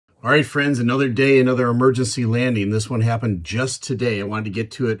All right, friends, another day, another emergency landing. This one happened just today. I wanted to get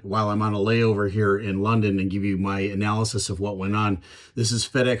to it while I'm on a layover here in London and give you my analysis of what went on. This is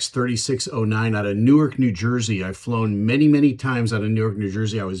FedEx 3609 out of Newark, New Jersey. I've flown many, many times out of Newark, New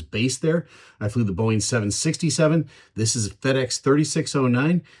Jersey. I was based there. I flew the Boeing 767. This is FedEx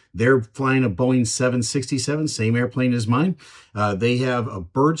 3609. They're flying a Boeing 767, same airplane as mine. They have a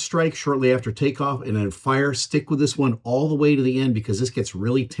bird strike shortly after takeoff and then fire. Stick with this one all the way to the end because this gets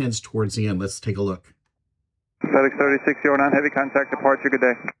really tense towards the end. Let's take a look. FedEx 3609, heavy contact departure, good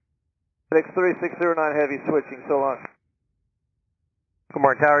day. FedEx 3609, heavy switching, so long. Good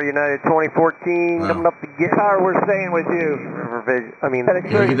morning, Tower United 2014, coming up to get Tower, we're staying with you.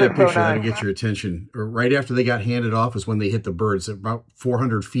 FedEx Look at that picture, 3609. that'll get your attention. Right after they got handed off is when they hit the birds. About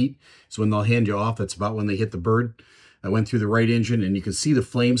 400 feet is when they'll hand you off. That's about when they hit the bird. I went through the right engine, and you can see the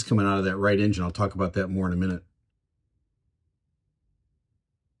flames coming out of that right engine. I'll talk about that more in a minute.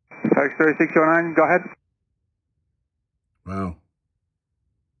 FedEx 3609, go ahead. Wow.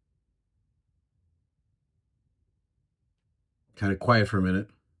 Kind of quiet for a minute.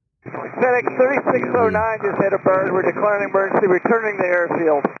 FedEx 3609 just hit a bird. We're declaring emergency, returning to the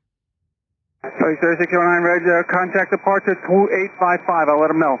airfield. FedEx 3609, reg, contact departure 2855, I'll let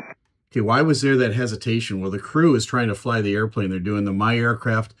them know. Okay, why was there that hesitation? Well, the crew is trying to fly the airplane. They're doing the My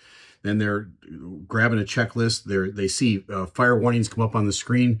Aircraft, then they're grabbing a checklist. They see fire warnings come up on the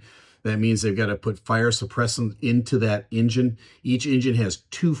screen. That means they've got to put fire suppressant into that engine. Each engine has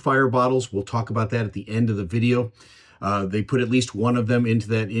 2 fire bottles. We'll talk about that at the end of the video. They put at least one of them into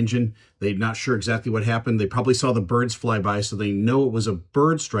that engine. They're not sure exactly what happened. They probably saw the birds fly by, so they know it was a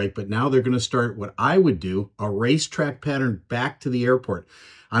bird strike, but now they're going to start what I would do, a racetrack pattern back to the airport.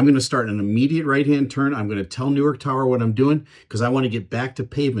 I'm going to start an immediate right-hand turn. I'm going to tell Newark Tower what I'm doing because I want to get back to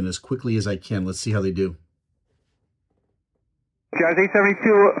pavement as quickly as I can. Let's see how they do. Guys,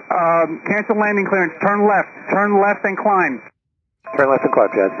 872, cancel landing clearance, turn left and climb. Turn left and climb,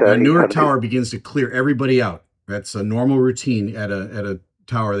 Jazz. Newark Tower begins to clear everybody out. That's a normal routine at a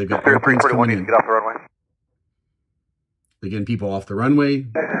tower. They've got airplanes coming in. Get off the runway. They're getting people off the runway.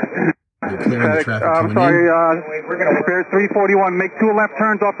 They're clearing the traffic coming sorry, in. Spirit 341, make 2 left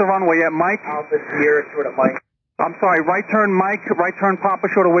turns off the runway. Yeah, Mike? I'm sorry, right turn Mike, right turn Papa,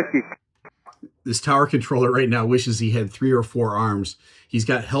 short of whiskey. This tower controller right now wishes he had 3 or 4 arms. He's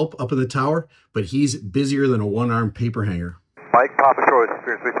got help up in the tower, but he's busier than a 1-armed paper hanger. Mike, Papa, short,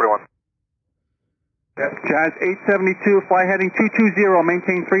 Spirit 341. Jazz 872, fly heading 220,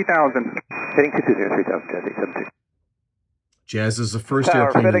 maintain 3000. Heading 220, 3000, Jazz 872. Jazz is the first Tower,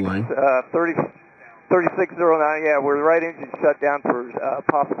 airplane FedEx, in line. 3609, yeah, we're right engine shut down for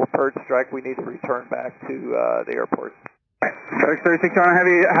possible bird strike. We need to return back to the airport. FedEx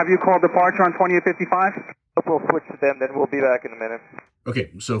 3609, have you called departure on 2855? We'll switch to them, then we'll be back in a minute.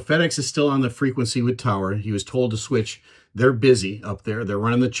 Okay, so FedEx is still on the frequency with Tower. He was told to switch. They're busy up there. They're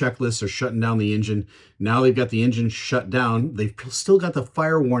running the checklist. They're shutting down the engine. Now they've got the engine shut down. They've still got the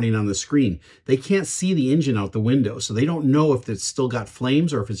fire warning on the screen. They can't see the engine out the window, so they don't know if it's still got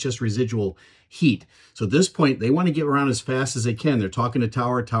flames or if it's just residual heat. So at this point, they want to get around as fast as they can. They're talking to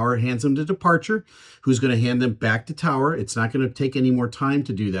Tower. Tower hands them to departure, who's going to hand them back to Tower. It's not going to take any more time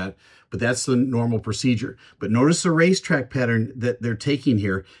to do that, but that's the normal procedure. But notice the racetrack pattern that they're taking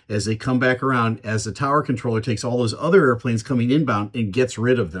here as they come back around, as the tower controller takes all those other airplanes coming inbound and gets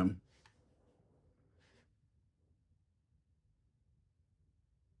rid of them.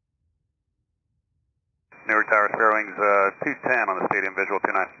 Newark Tower, Square Wings 210 on the stadium visual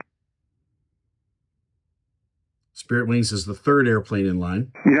 29. Spirit Wings is the 3rd airplane in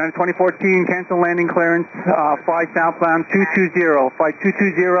line. United 2014, cancel landing clearance, fly southbound 220, fly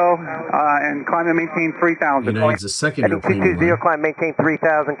 220, and climb and maintain 3000. United's the 2nd Heading airplane in 220, line. climb, maintain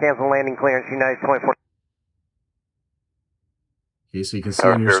 3000, cancel landing clearance, United 2014. Okay, so you can see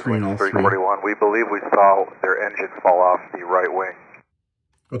on your screen all 3. 341, we believe we saw their engine fall off the right wing.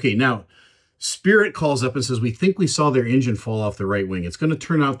 Okay, now Spirit calls up and says, we think we saw their engine fall off the right wing. It's going to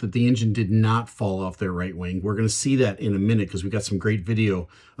turn out that the engine did not fall off their right wing. We're going to see that in a minute because we got some great video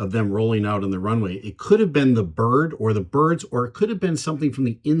of them rolling out on the runway. It could have been the bird or the birds, or it could have been something from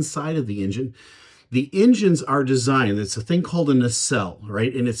the inside of the engine. The engines are designed, it's a thing called a nacelle,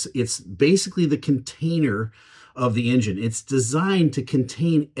 right? And it's basically the container of the engine. It's designed to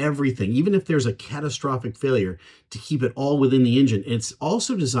contain everything, even if there's a catastrophic failure, to keep it all within the engine. It's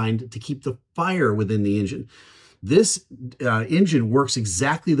also designed to keep the fire within the engine. This engine works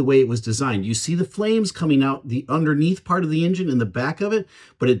exactly the way it was designed. You see the flames coming out the underneath part of the engine in the back of it,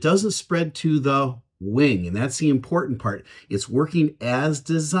 but it doesn't spread to the wing, and that's the important part. It's working as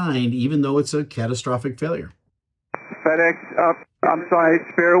designed, even though it's a catastrophic failure. FedEx, I'm sorry,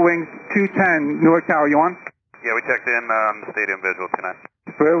 Spirit Wings 210, Newark Tower, you on? Yeah, we checked in stadium visual 29.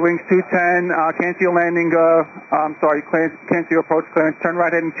 Spirit Wings 210, cancel your landing, I'm sorry, cancel your approach clearance, turn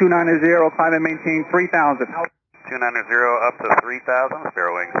right heading 290, climb and maintain 3,000. 290 up to 3,000,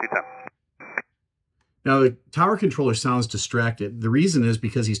 Spirit Wings 210. Now, the tower controller sounds distracted. The reason is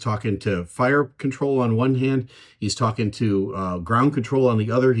because he's talking to fire control on one hand, he's talking to ground control on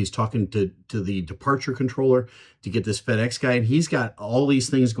the other, he's talking to the departure controller to get this FedEx guy, and he's got all these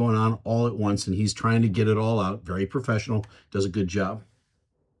things going on all at once, and he's trying to get it all out. Very professional, does a good job.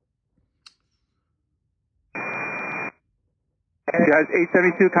 Jazz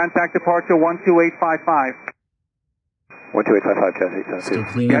 872, contact departure 12855. 12855, Jazz 872. Still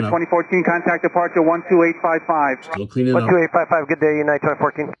cleaning Yeah, up. 2014, contact departure 12855. Still cleaning up. 12855, good day, Unite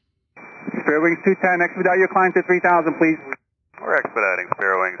 2014. Spirit Wings 210, expedite your climb to 3,000, please. We're expediting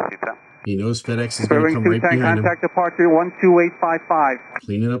Spirit Wings 210. He knows FedEx is Spirit going to Wings come right 210, behind him. contact departure 12855.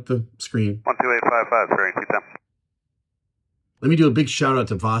 Cleaning up the screen. 12855, Spirit Wings 210. Let me do a big shout out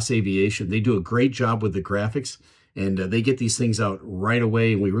to VASAviation. They do a great job with the graphics, and they get these things out right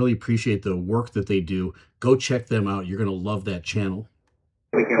away, and we really appreciate the work that they do. Go check them out. You're going to love that channel.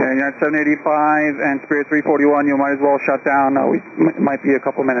 And you're at 785 and Spirit 341, you might as well shut down. We might be a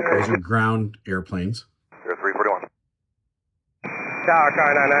couple minutes. Those are ground airplanes. Spirit 341. Tower,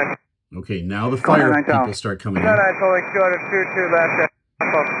 car 99. Okay, now the fire 99 people tower. start coming in. 99, pulling short of 22 left,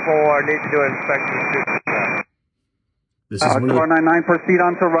 4, need to do inspection. This is one of the, 499, proceed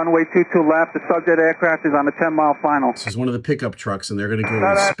onto runway 22 left. The subject aircraft is on a 10-mile final. this is one of the pickup trucks, and they're going to go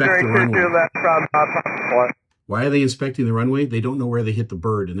inspect the runway. left from Why are they inspecting the runway? They don't know where they hit the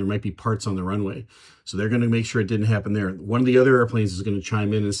bird, and there might be parts on the runway. So they're going to make sure it didn't happen there. One of the other airplanes is going to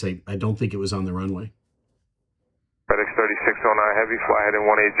chime in and say, I don't think it was on the runway. FedEx 3609 Heavy, fly heading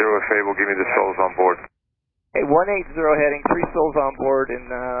 180 if able, give me the souls on board. Hey, 180 heading, 3 souls on board,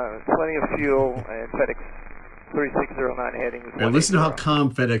 and plenty of fuel, and FedEx 3609 heading. And listen to how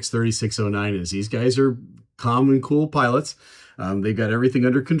calm FedEx 3609 is. These guys are calm and cool pilots. They've got everything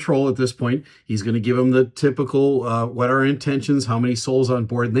under control at this point. He's going to give them the typical, what are our intentions, how many souls on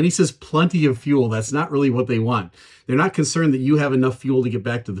board. And then he says plenty of fuel. That's not really what they want. They're not concerned that you have enough fuel to get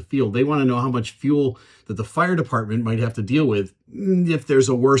back to the field. They want to know how much fuel that the fire department might have to deal with if there's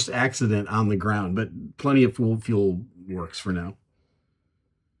a worse accident on the ground. But plenty of fuel works for now.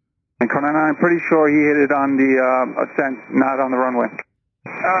 And Conan, I'm pretty sure he hit it on the ascent, not on the runway.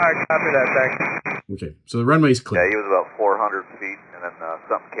 All right, copy that, thanks. Okay, so the runway's clear. Yeah, he was about 400 feet, and then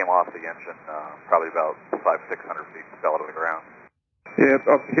something came off the engine, probably about 500-600 feet, fell to the ground. Yeah,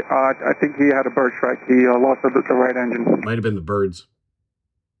 I think he had a bird strike. He lost the right engine. Might have been the birds.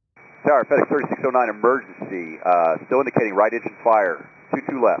 Tower, FedEx 3609 emergency, still indicating right engine fire,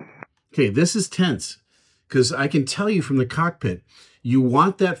 22 left. Okay, this is tense because I can tell you from the cockpit, you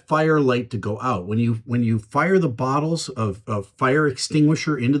want that fire light to go out. When you fire the bottles of fire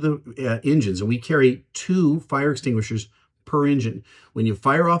extinguisher into the engines, and we carry 2 fire extinguishers per engine. When you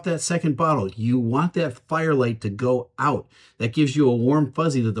fire off that second bottle, you want that fire light to go out. That gives you a warm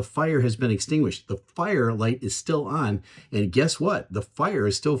fuzzy that the fire has been extinguished. The fire light is still on, and guess what? The fire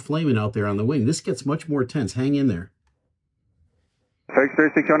is still flaming out there on the wing. This gets much more tense. Hang in there. FedEx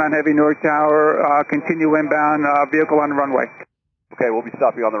 3609 Heavy, Newark Tower, continue inbound, vehicle on the runway. Okay, we'll be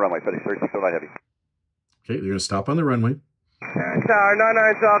stopping on the runway, FedEx 3609 Heavy. Okay, they're going to stop on the runway. Tower,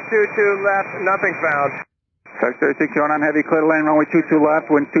 99's off, 22 left, nothing found. FedEx 3609 Heavy, clear to land, runway 22 left,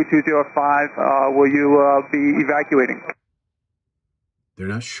 wind 2205. Will you be evacuating?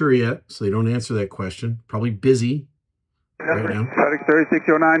 They're not sure yet, so they don't answer that question. Probably busy right now. FedEx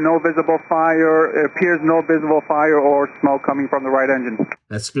 3609, no visible fire. It appears no visible fire or smoke coming from the right engine.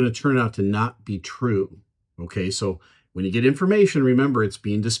 That's going to turn out to not be true. Okay, so when you get information, remember it's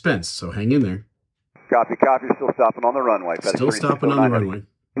being dispensed, so hang in there. Copy, copy, still stopping on the runway. FedEx Still stopping on the 3609 runway.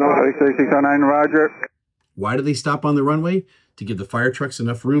 No, FedEx 3609, roger. Why do they stop on the runway? To give the fire trucks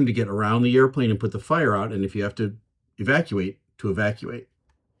enough room to get around the airplane and put the fire out, and if you have to evacuate, to evacuate.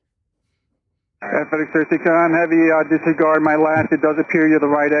 FedEx 3609 Heavy, disregard my last. It does appear you're the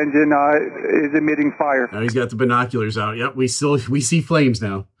right engine is emitting fire. Now he's got the binoculars out. Yep, we see flames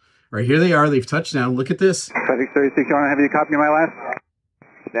now. All right, here they are. They've touched down. Look at this. FedEx 3609 Heavy, you copy my last?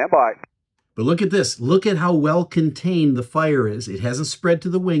 Stand by. But look at this. Look at how well contained the fire is. It hasn't spread to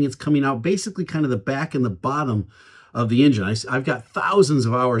the wing. It's coming out basically kind of the back and the bottom of the engine. I've got thousands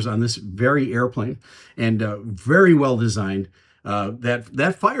of hours on this very airplane, and very well designed.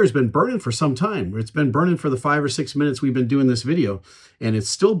 That fire has been burning for some time. It's been burning for the 5 or 6 minutes we've been doing this video, and it's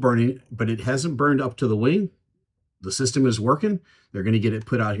still burning, but it hasn't burned up to the wing. The system is working. They're going to get it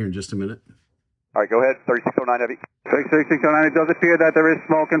put out here in just a minute. All right, go ahead. 3609 Heavy. 3609, it does appear that there is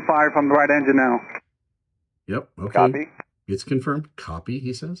smoke and fire from the right engine now. Yep, okay. Copy. It's confirmed. Copy,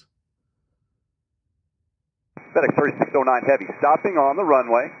 he says. FedEx 3609 Heavy, stopping on the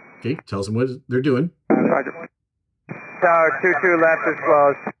runway. Okay, tells them what they're doing. Roger. Tower 22 left is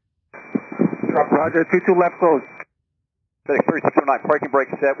closed. Roger, 22 left closed. FedEx 3609, parking brake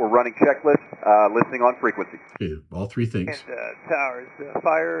set. We're running checklist, listening on frequency. Okay, all three things. And Towers,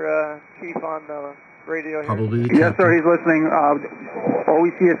 fire chief on the radio here? Probably the Yes, captain. sir, he's listening. All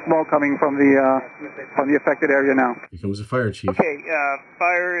we see is smoke coming from the affected area now. Here comes the fire chief. Okay,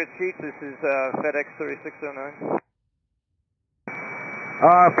 fire chief, this is FedEx 3609.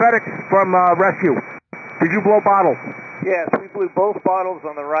 FedEx from rescue. Did you blow bottles? Yes, we blew both bottles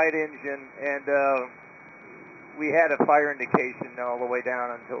on the right engine, and we had a fire indication all the way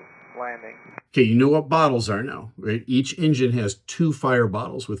down until landing. Okay, you know what bottles are now, right? Each engine has 2 fire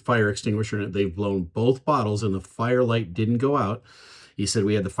bottles with fire extinguisher in it. They've blown both bottles and the fire light didn't go out. He said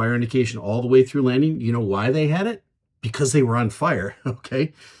we had the fire indication all the way through landing. You know why they had it? Because they were on fire,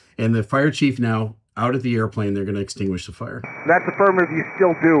 okay? And the fire chief now out at the airplane, they're going to extinguish the fire. That's affirmative, you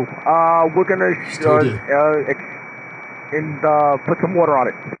still do. We're going to put some water on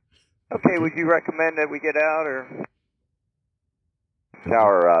it. Okay, would you recommend that we get out, or?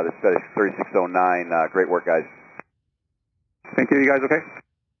 Tower, this is FedEx 3609, great work, guys. Thank you, you guys okay?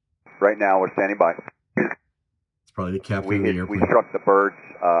 Right now, we're standing by. It's probably the captain of the airplane. We struck the birds,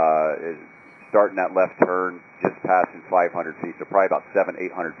 starting that left turn, just passing 500 feet, so probably about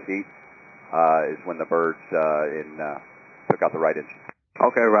 700-800 feet is when the birds took out the right engine.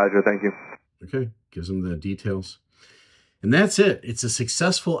 Okay, Roger, thank you. Okay, gives them the details. And that's it. It's a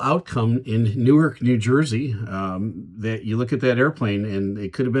successful outcome in Newark, New Jersey. That you look at that airplane and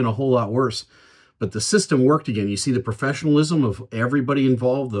it could have been a whole lot worse. But the system worked again. You see the professionalism of everybody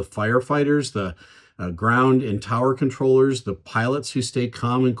involved, the firefighters, the ground and tower controllers, the pilots who stay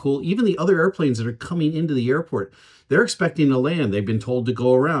calm and cool, even the other airplanes that are coming into the airport. They're expecting to land. They've been told to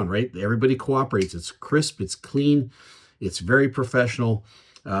go around, right? Everybody cooperates. It's crisp. It's clean. It's very professional.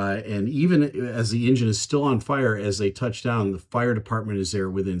 And even as the engine is still on fire, as they touch down, the fire department is there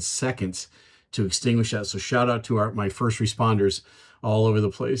within seconds to extinguish that. So shout out to my first responders all over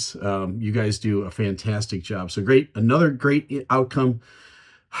the place. You guys do a fantastic job. So great, another great outcome.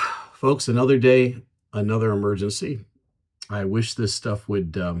 Folks, another day, another emergency. I wish this stuff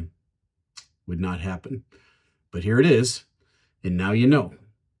would not happen. But here it is. And now you know.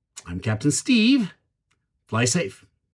 I'm Captain Steeeve. Fly safe.